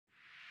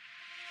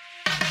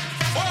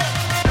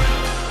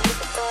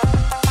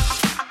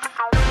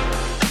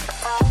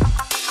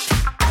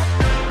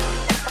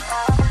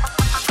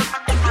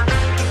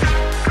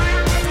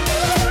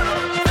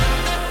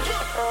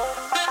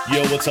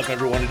What's up,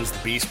 everyone? It is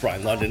the Beast,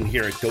 Brian London,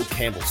 here at Doak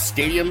Campbell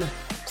Stadium.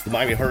 The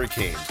Miami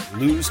Hurricanes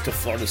lose to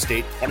Florida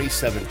State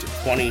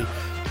 27-20.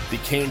 The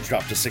Canes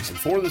dropped to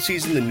 6-4 this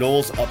season. The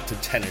Noles up to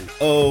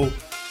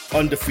 10-0,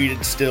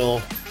 undefeated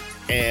still.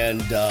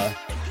 And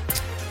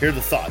here are the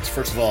thoughts.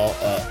 First of all,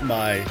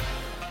 my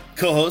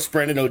co-host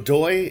Brandon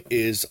O'Doy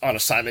is on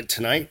assignment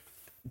tonight,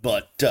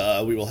 but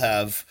we will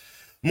have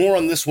more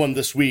on this one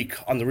this week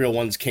on the Real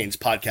Ones Canes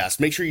podcast.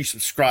 Make sure you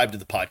subscribe to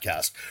the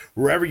podcast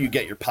wherever you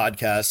get your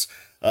podcasts.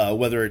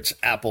 Whether it's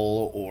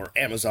Apple or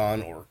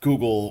Amazon or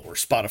Google or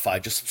Spotify,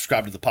 just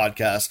subscribe to the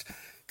podcast.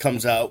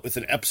 Comes out with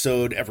an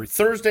episode every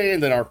Thursday,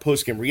 and then our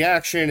post-game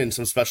reaction and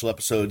some special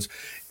episodes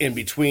in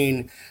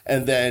between.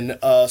 And then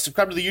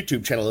subscribe to the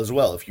YouTube channel as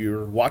well. If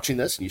you're watching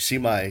this and you see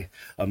my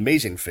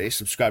amazing face,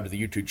 subscribe to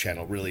the YouTube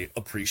channel. Really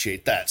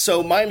appreciate that.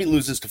 So Miami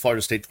loses to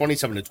Florida State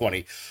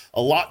 27-20,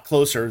 a lot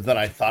closer than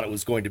I thought it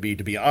was going to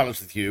be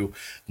honest with you.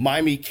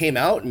 Miami came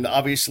out and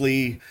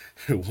obviously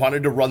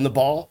wanted to run the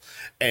ball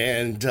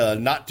and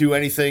not do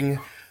anything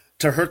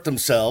to hurt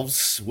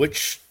themselves,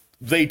 which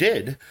they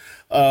did.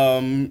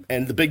 And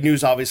the big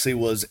news, obviously,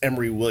 was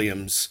Emory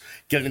Williams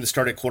getting the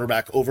start at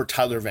quarterback over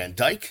Tyler Van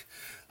Dyke.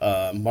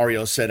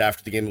 Mario said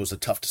after the game it was a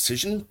tough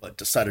decision, but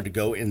decided to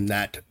go in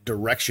that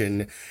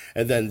direction.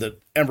 And then the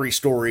Emory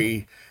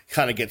story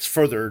kind of gets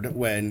furthered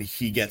when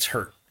he gets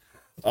hurt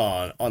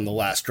on the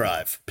last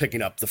drive,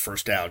 picking up the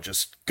first down.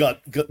 Just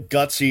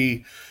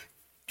gutsy,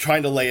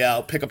 trying to lay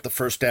out, pick up the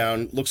first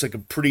down. Looks like a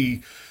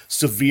pretty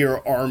severe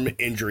arm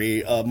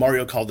injury.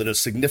 Mario called it a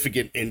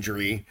significant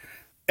injury.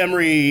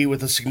 Emory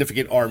with a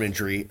significant arm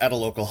injury at a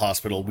local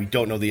hospital. We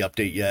don't know the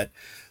update yet.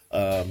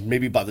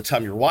 Maybe by the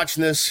time you're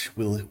watching this,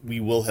 we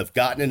will have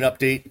gotten an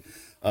update.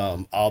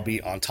 I'll be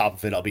on top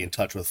of it. I'll be in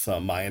touch with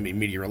Miami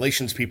media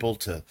relations people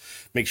to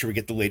make sure we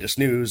get the latest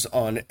news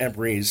on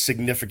Emory's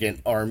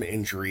significant arm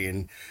injury.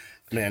 And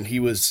man, he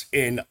was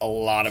in a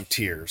lot of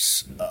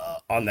tears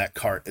on that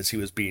cart as he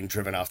was being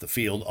driven off the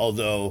field.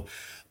 Although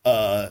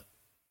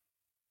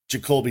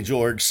Jacoby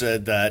George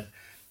said that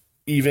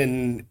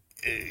even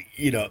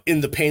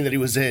in the pain that he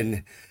was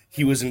in,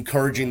 he was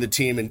encouraging the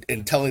team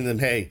and telling them,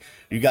 hey,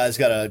 you guys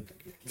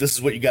this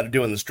is what you got to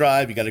do on this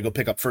drive. You got to go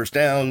pick up first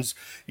downs.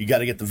 You got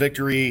to get the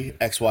victory,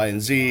 X, Y,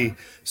 and Z.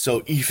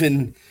 So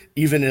even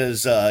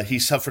as he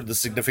suffered the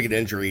significant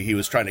injury, he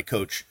was trying to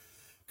coach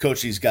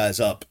these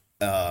guys up.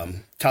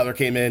 Tyler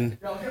came in,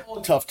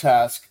 tough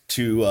task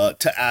to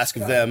ask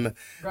of them.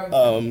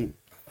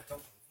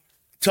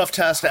 Tough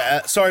task to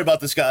ask. Sorry about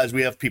this, guys.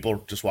 We have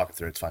people just walking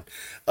through. It's fine.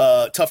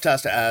 Tough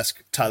task to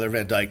ask Tyler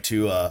Van Dyke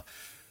to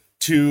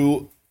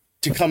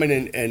come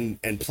in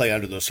and play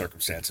under those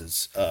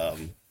circumstances.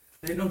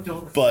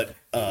 But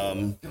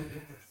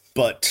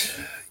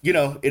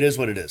it is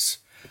what it is.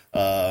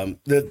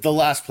 The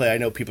last play, I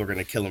know people are going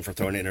to kill him for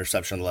throwing an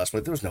interception on the last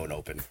play. There was no one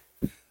open,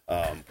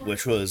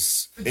 which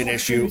was an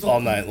issue all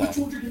night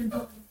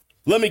long.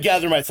 Let me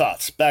gather my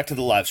thoughts. Back to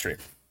the live stream.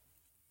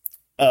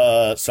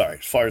 Sorry,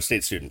 Florida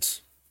State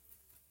students.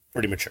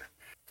 Pretty mature.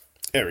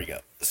 There we go.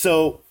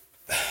 So,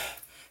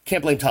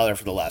 can't blame Tyler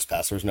for the last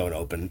pass. There was no one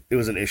open. It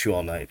was an issue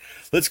all night.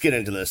 Let's get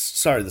into this.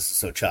 Sorry this is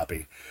so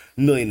choppy.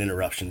 A million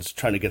interruptions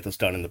trying to get this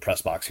done in the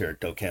press box here at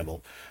Doak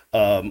Campbell.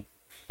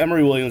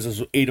 Emory Williams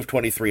is 8 of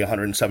 23,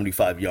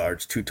 175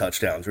 yards, 2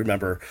 touchdowns.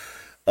 Remember,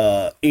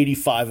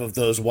 85 of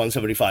those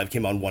 175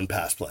 came on one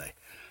pass play.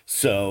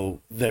 So,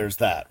 there's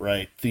that,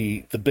 right?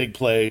 The big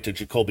play to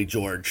Jacoby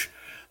George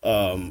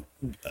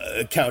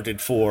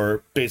accounted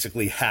for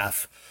basically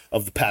half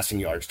of the passing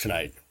yards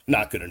tonight.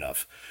 Not good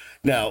enough.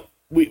 Now,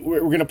 we're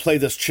going to play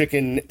this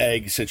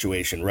chicken-egg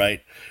situation,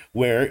 right?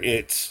 Where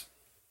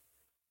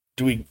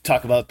do we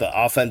talk about the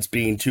offense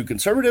being too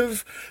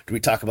conservative? Do we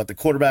talk about the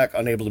quarterback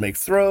unable to make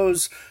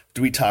throws?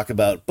 Do we talk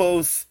about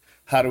both?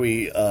 How do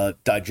we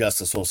digest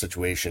this whole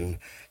situation?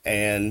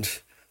 And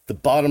the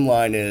bottom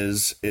line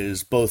is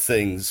both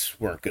things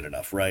weren't good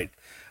enough, right?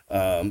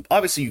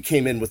 Obviously, you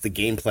came in with the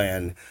game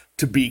plan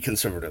to be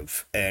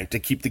conservative and to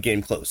keep the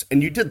game close.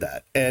 And you did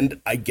that.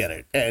 And I get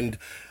it. And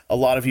a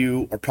lot of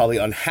you are probably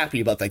unhappy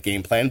about that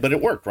game plan, but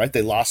it worked, right?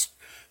 They lost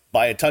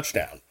by a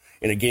touchdown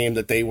in a game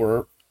that they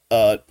were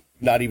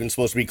not even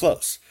supposed to be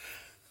close.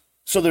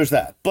 So there's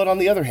that. But on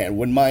the other hand,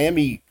 when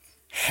Miami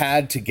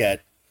had to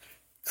get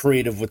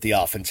creative with the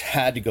offense,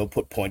 had to go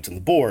put points on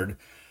the board,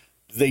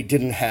 they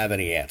didn't have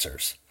any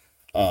answers.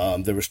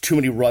 There was too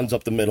many runs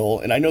up the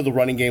middle, and I know the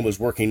running game was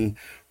working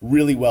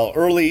really well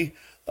early.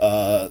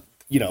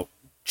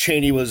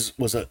 Chaney was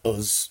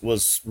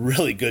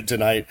really good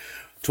tonight.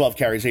 12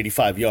 carries,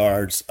 85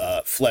 yards.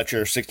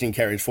 Fletcher, 16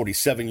 carries,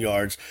 47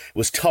 yards. It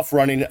was tough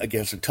running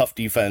against a tough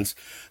defense.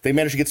 They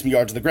managed to get some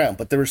yards on the ground,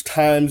 but there was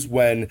times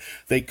when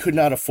they could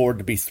not afford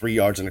to be 3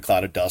 yards in a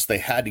cloud of dust. They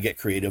had to get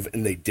creative,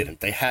 and they didn't.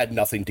 They had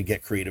nothing to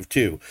get creative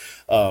to.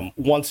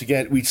 Once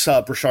again, we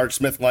saw Brashard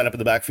Smith line up in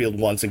the backfield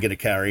once and get a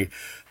carry.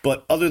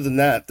 But other than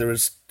that, there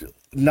was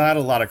not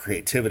a lot of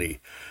creativity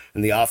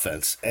in the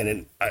offense.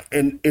 And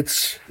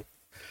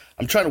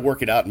I'm trying to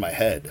work it out in my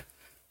head,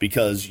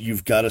 because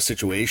you've got a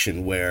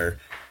situation where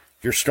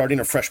you're starting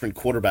a freshman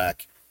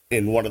quarterback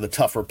in one of the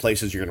tougher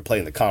places you're going to play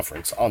in the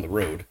conference on the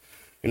road,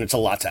 and it's a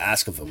lot to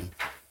ask of them.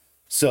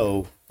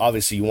 So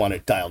obviously you want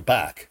it dialed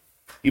back,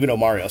 even though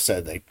Mario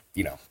said they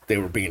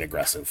were being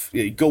aggressive.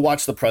 Go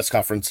watch the press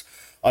conference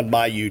on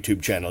my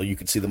YouTube channel. You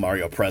can see the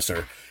Mario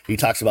presser. He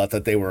talks about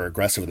that they were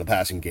aggressive in the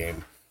passing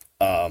game.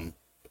 I'm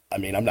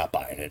not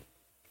buying it.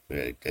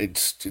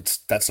 It's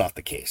that's not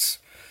the case.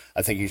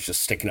 I think he's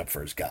just sticking up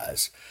for his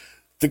guys.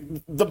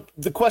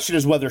 The question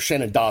is whether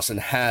Shannon Dawson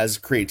has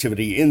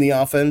creativity in the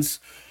offense,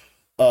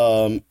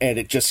 and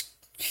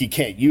he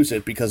can't use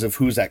it because of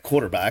who's at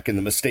quarterback and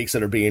the mistakes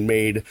that are being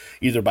made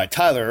either by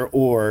Tyler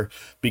or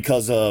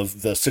because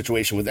of the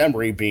situation with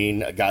Emory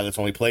being a guy that's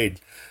only played,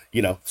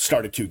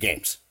 started 2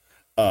 games.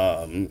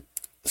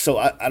 So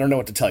I don't know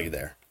what to tell you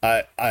there.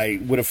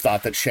 I would have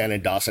thought that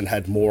Shannon Dawson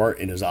had more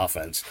in his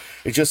offense.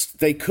 It's just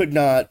they could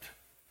not,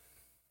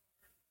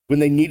 when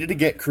they needed to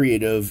get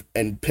creative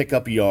and pick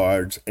up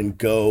yards and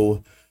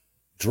go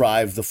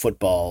drive the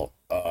football,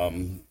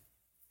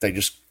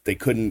 they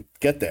couldn't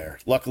get there.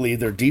 Luckily,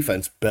 their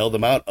defense bailed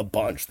them out a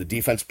bunch. The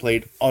defense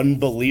played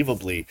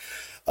unbelievably.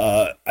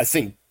 I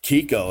think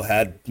Kiko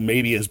had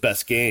maybe his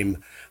best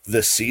game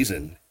this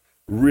season.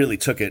 Really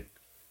took it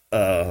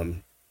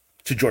to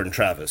Jordan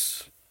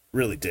Travis.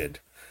 Really did.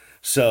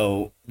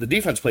 So the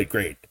defense played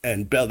great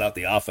and bailed out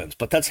the offense,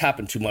 but that's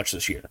happened too much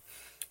this year.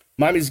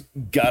 Miami's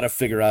got to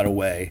figure out a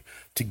way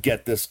to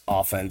get this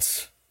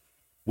offense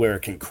where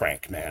it can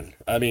crank, man.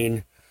 I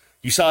mean,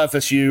 you saw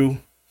FSU,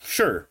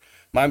 sure.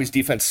 Miami's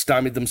defense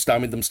stymied them,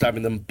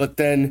 but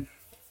then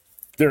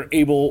they're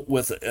able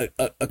with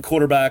a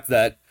quarterback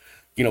that,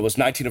 was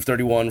 19 of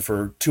 31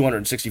 for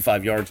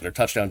 265 yards and a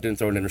touchdown, didn't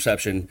throw an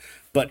interception,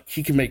 but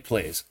he can make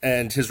plays,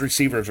 and his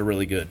receivers are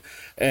really good,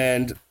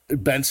 and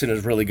Benson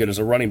is really good as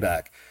a running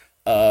back.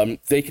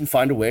 They can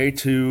find a way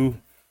to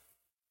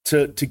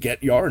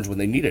get yards when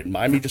they need it.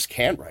 Miami just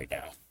can't right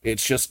now.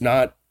 It's just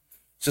not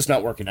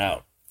working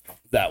out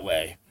that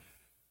way.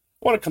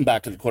 I want to come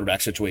back to the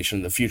quarterback situation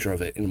and the future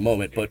of it in a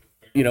moment, but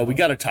we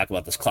got to talk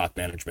about this clock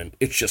management.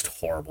 It's just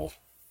horrible.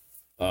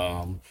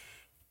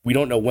 We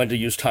don't know when to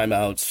use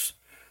timeouts.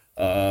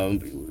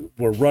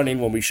 We're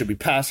running when we should be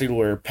passing.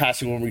 We're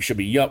passing when we should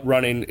be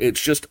running. It's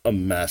just a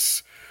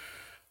mess.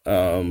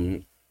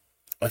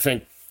 I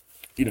think,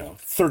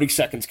 30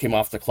 seconds came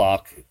off the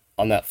clock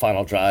on that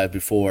final drive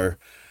before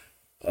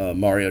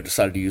Mario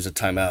decided to use a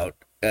timeout.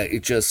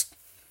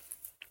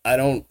 I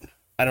don't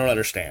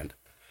understand.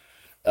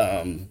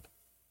 And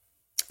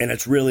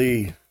it's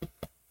really,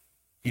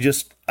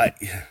 the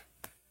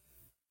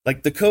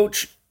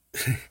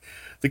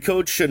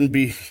coach shouldn't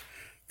be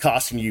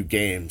costing you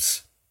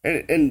games.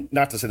 And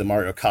not to say that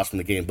Mario cost him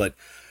the game, but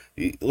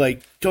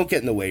don't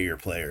get in the way of your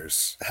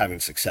players having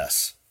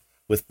success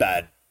with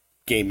bad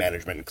game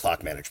management and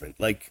clock management.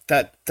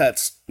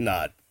 That's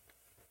not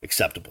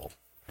acceptable.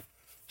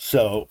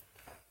 So,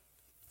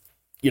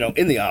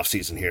 in the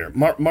offseason here,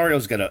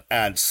 Mario's going to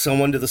add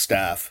someone to the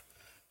staff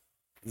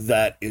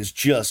that is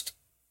just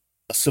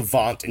a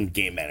savant in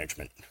game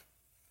management.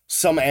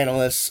 Some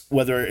analysts,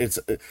 whether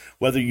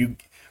you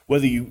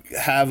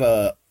have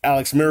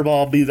Alex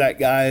Mirabal be that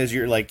guy as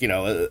your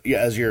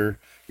as your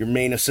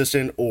main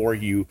assistant, or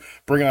you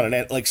bring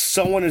on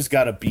someone has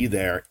got to be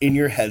there in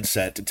your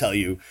headset to tell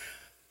you,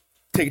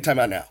 take a time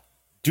out now,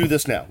 do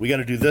this now, we got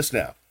to do this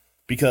now,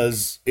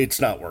 because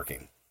it's not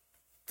working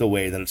the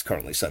way that it's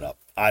currently set up.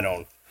 I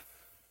don't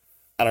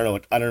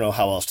know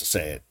how else to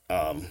say it.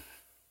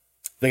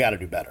 They got to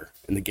do better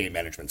in the game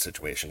management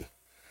situation.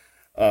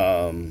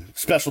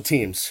 Special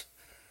teams.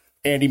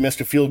 Andy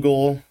missed a field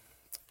goal.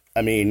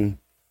 I mean,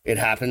 it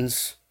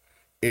happens.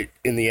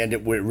 In the end,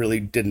 it really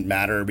didn't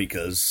matter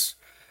because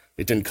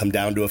it didn't come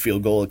down to a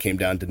field goal. It came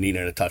down to Nina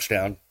and a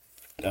touchdown.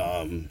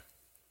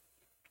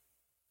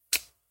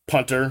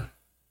 Punter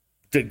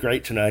did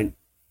great tonight.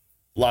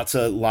 Lots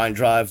of line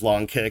drive,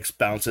 long kicks,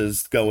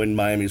 bounces going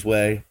Miami's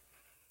way.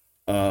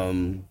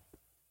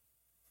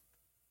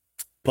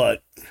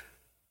 But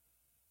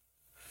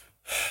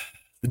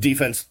the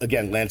defense,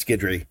 again, Lance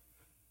Guidry,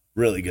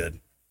 really good.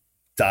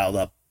 Dialed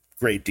up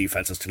great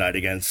defenses tonight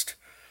against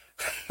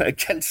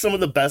some of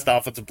the best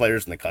offensive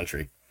players in the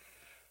country.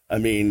 I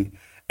mean,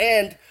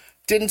 and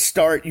didn't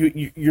start,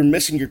 you're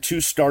missing your 2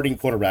 starting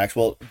quarterbacks.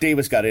 Well,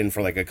 Davis got in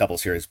for a couple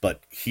series,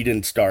 but he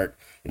didn't start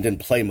and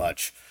didn't play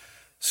much.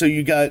 So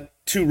you got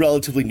 2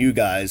 relatively new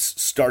guys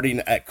starting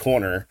at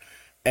corner,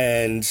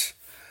 and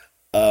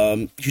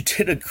you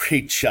did a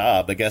great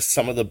job against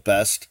some of the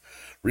best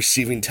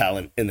receiving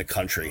talent in the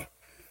country.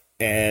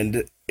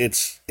 And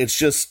it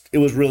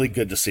was really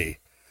good to see.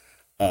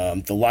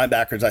 The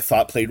linebackers, I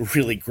thought, played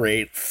really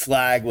great.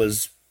 Flagg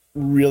was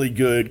really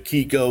good.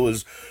 Kiko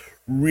was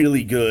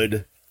really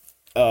good.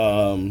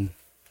 The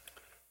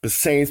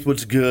Saints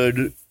was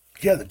good.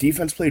 Yeah, the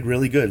defense played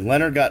really good.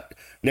 Leonard got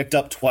nicked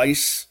up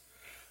twice,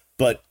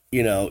 but,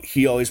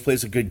 he always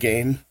plays a good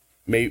game.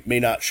 May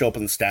not show up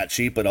in the stat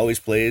sheet, but always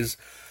plays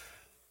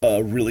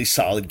a really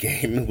solid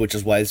game, which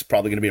is why he's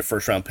probably going to be a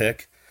first-round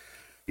pick.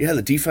 Yeah,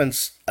 the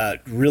defense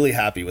really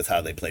happy with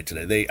how they played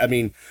today. I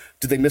mean,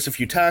 did they miss a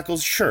few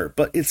tackles? Sure,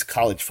 but it's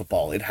college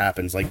football. It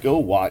happens. Like, go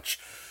watch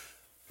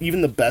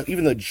even the best,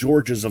 even the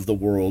Georgias of the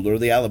world or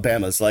the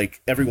Alabamas. Like,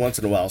 every once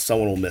in a while,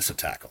 someone will miss a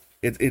tackle.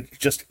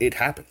 It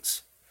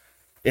happens.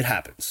 It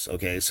happens.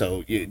 Okay,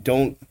 so you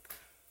don't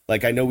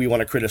like. I know we want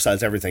to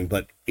criticize everything,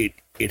 but it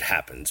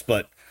happens.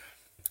 But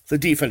the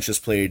defense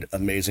just played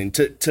amazing.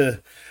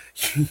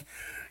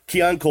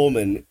 Keon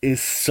Coleman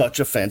is such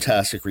a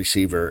fantastic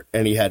receiver,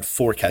 and he had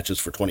 4 catches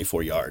for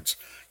 24 yards.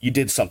 You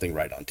did something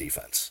right on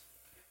defense.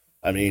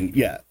 I mean,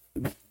 yeah,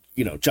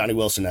 Johnny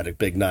Wilson had a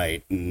big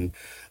night, and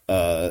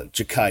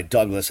Ja'Kai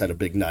Douglas had a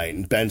big night,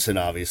 and Benson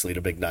obviously had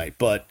a big night.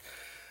 But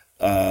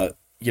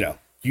you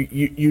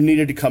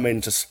needed to come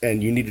in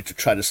and you needed to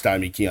try to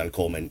stymie Keon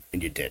Coleman,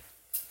 and you did.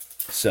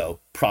 So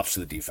props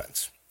to the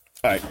defense.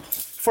 All right,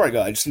 before I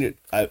go,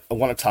 I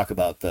want to talk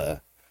about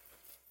the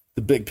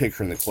big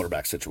picture in the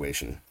quarterback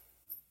situation.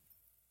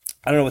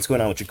 I don't know what's going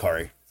on with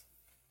Ja'Carri.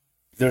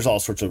 There's all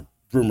sorts of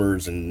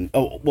rumors and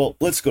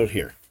let's go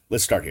here.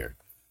 Let's start here.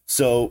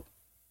 So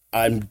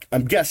I'm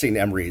guessing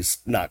Emery's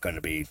not going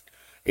to be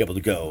able to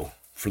go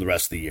for the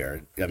rest of the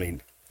year. I mean,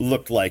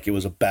 looked like it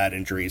was a bad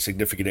injury,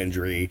 significant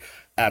injury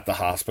at the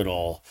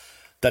hospital.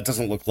 That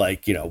doesn't look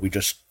like, we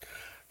just,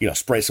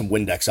 spray some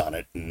Windex on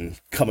it and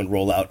come and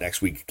roll out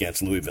next week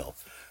against Louisville.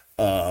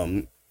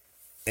 And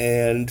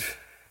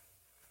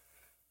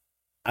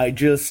I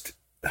just...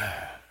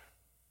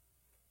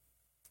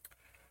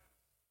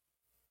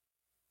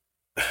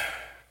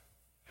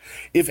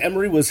 If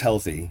Emery was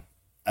healthy,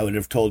 I would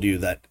have told you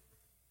that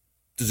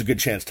there's a good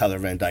chance Tyler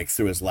Van Dyke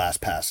threw his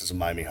last pass as a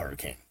Miami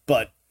Hurricane.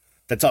 But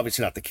that's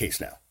obviously not the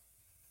case now.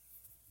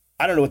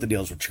 I don't know what the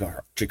deal is with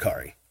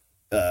Ja'Carri.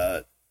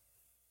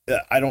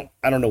 I don't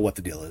know what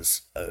the deal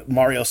is.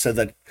 Mario said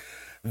that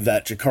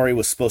Ja'Carri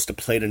was supposed to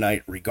play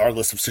tonight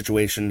regardless of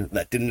situation.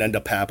 That didn't end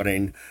up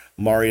happening.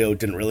 Mario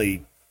didn't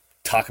really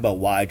talk about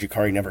why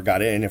Ja'Carri never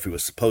got in, if he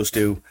was supposed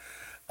to.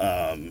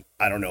 I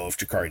don't know if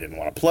Ja'Carri didn't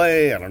want to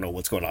play. I don't know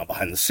what's going on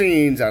behind the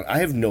scenes. I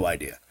have no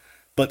idea.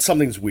 But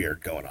something's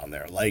weird going on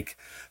there. Like,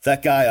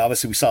 that guy,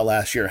 obviously, we saw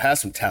last year,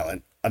 has some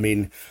talent. I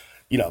mean,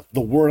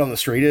 the word on the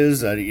street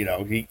is that,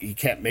 he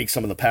can't make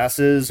some of the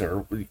passes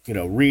or,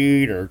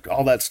 read or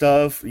all that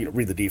stuff.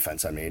 Read the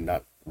defense,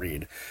 not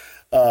read.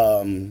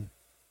 But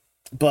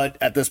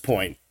at this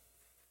point,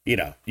 you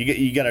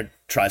got to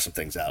try some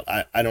things out.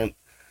 I don't,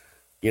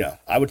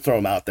 I would throw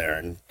him out there,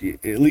 and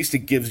at least it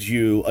gives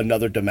you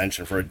another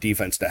dimension for a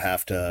defense to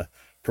have to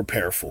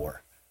prepare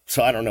for.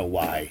 So I don't know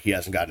why he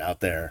hasn't gotten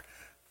out there.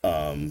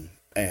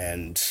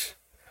 And,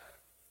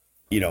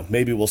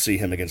 maybe we'll see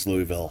him against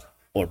Louisville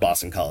or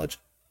Boston College.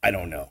 I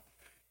don't know.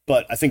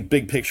 But I think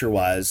big picture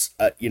wise,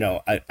 I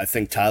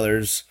think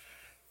Tyler's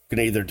going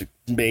to either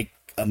make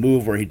a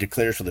move where he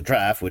declares for the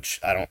draft, which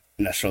I don't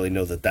necessarily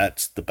know that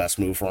that's the best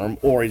move for him,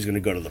 or he's going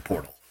to go to the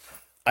portal.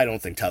 I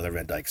don't think Tyler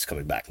Van Dyke is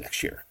coming back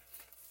next year.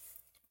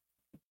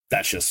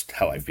 That's just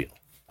how I feel.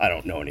 I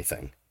don't know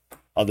anything.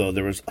 Although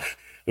there was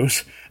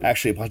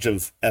actually a bunch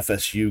of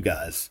FSU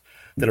guys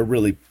that are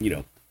really,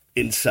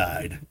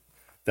 inside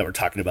that were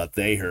talking about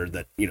they heard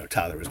that,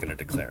 Tyler was going to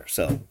declare.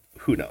 So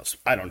who knows?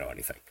 I don't know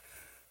anything.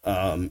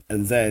 And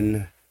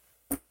then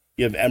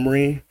you have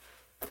Emery,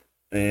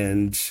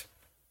 and,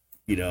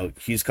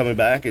 he's coming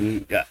back,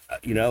 and,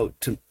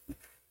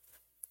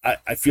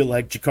 I feel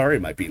like Ja'Carri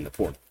might be in the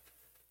portal.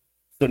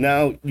 So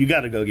now you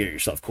got to go get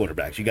yourself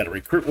quarterbacks. You got to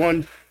recruit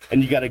one,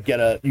 and you got to get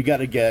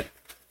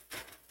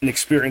an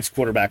experienced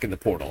quarterback in the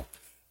portal.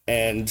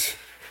 And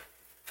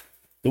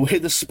the way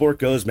the sport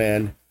goes,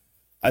 man,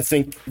 I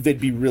think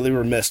they'd be really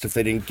remiss if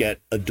they didn't get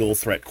a dual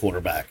threat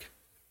quarterback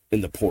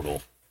in the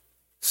portal.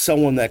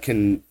 Someone that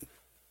can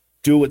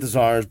do it with his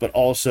arms, but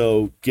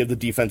also give the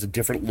defense a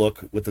different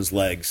look with his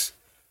legs.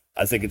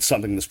 I think it's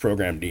something this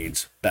program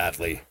needs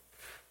badly.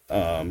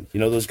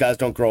 Those guys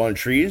don't grow on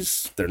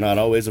trees. They're not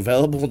always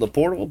available in the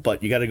portal,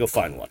 but you got to go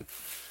find one.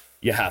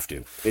 You have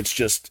to. It's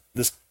just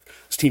this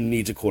team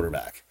needs a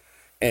quarterback.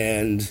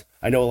 And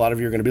I know a lot of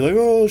you are going to be like,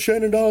 oh,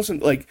 Shannon Dawson.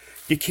 Like,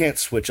 you can't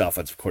switch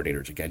offensive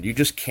coordinators again. You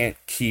just can't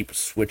keep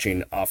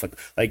switching off.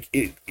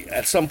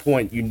 At some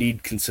point, you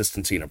need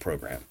consistency in a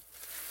program.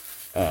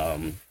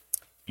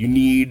 You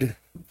need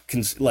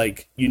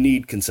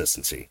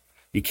consistency.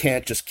 You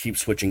can't just keep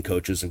switching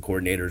coaches and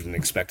coordinators and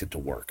expect it to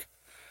work.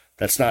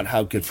 That's not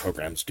how good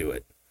programs do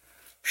it.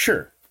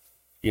 Sure,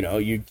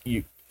 you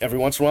every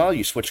once in a while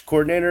you switch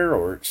coordinator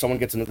or someone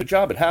gets another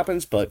job. It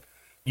happens, but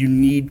you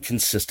need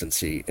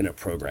consistency in a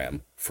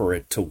program for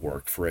it to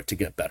work, for it to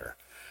get better.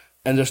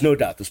 And there's no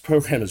doubt this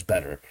program is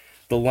better.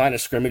 The line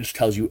of scrimmage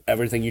tells you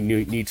everything you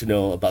need to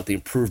know about the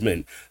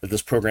improvement that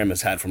this program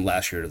has had from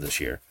last year to this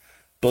year.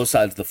 Both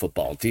sides of the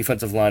football,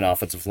 defensive line,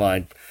 offensive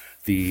line,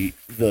 the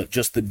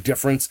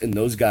difference in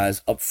those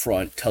guys up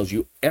front tells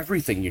you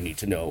everything you need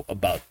to know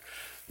about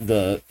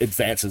the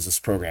advances this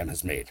program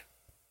has made.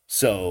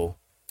 So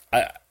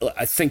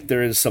I think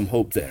there is some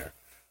hope there.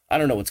 I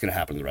don't know what's going to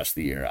happen the rest of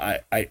the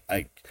year.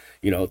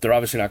 They're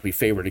obviously not going to be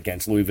favored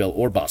against Louisville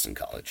or Boston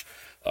College.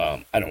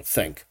 I don't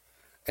think.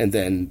 and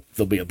then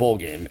there'll be a bowl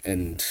game.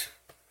 And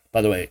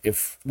by the way,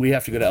 if we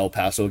have to go to El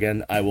Paso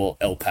again, I will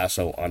El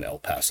Paso on El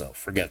Paso.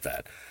 Forget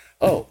that.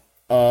 Oh,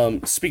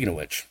 speaking of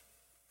which,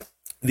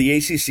 the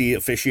ACC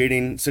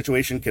officiating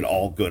situation can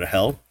all go to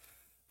hell.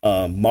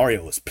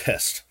 Mario was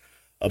pissed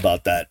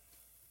about that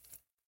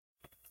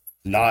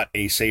not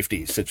a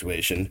safety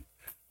situation.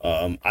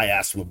 I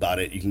asked him about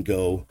it. You can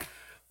go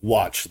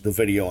watch the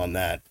video on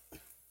that.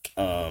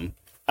 I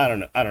don't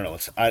know.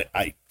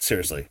 I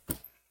seriously,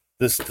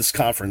 this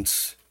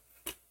conference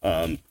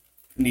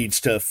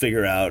needs to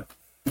figure out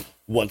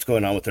what's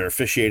going on with their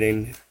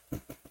officiating,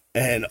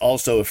 and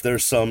also if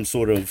there's some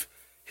sort of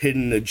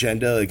hidden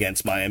agenda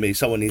against Miami,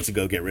 someone needs to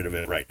go get rid of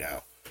it right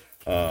now.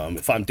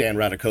 If I'm Dan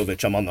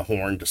Radakovich, I'm on the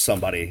horn to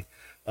somebody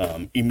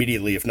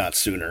immediately, if not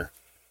sooner,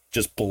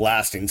 just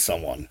blasting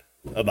someone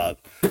about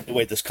the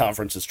way this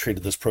conference has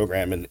treated this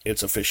program and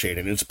its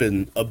officiating. It's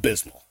been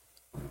abysmal.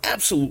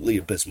 Absolutely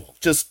abysmal.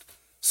 Just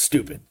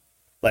stupid.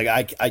 Like,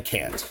 I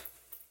can't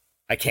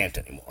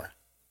anymore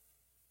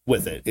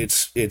with it.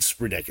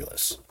 It's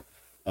ridiculous.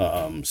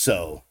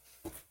 So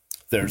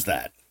there's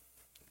that.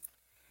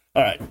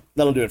 All right,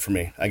 that'll do it for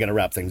me. I got to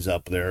wrap things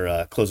up.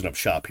 They're closing up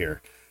shop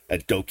here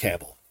at Doak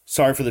Campbell.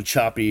 Sorry for the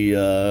choppy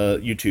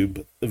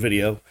YouTube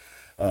video.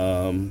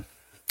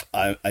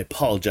 I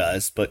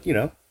apologize, but, you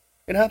know,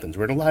 it happens.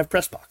 We're in a live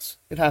press box.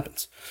 It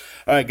happens.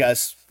 All right,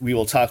 guys, we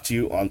will talk to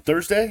you on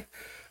Thursday.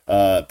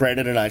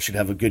 Brandon and I should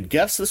have a good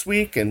guest this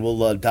week, and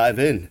we'll dive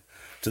in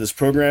to this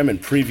program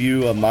and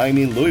preview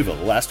Miami-Louisville,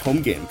 the last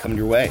home game coming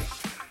your way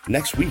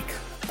next week.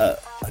 A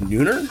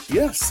nooner?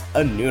 Yes,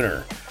 a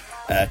nooner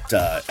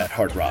at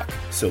Hard Rock.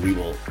 So we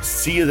will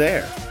see you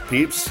there,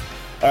 peeps.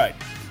 All right,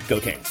 go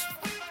Canes.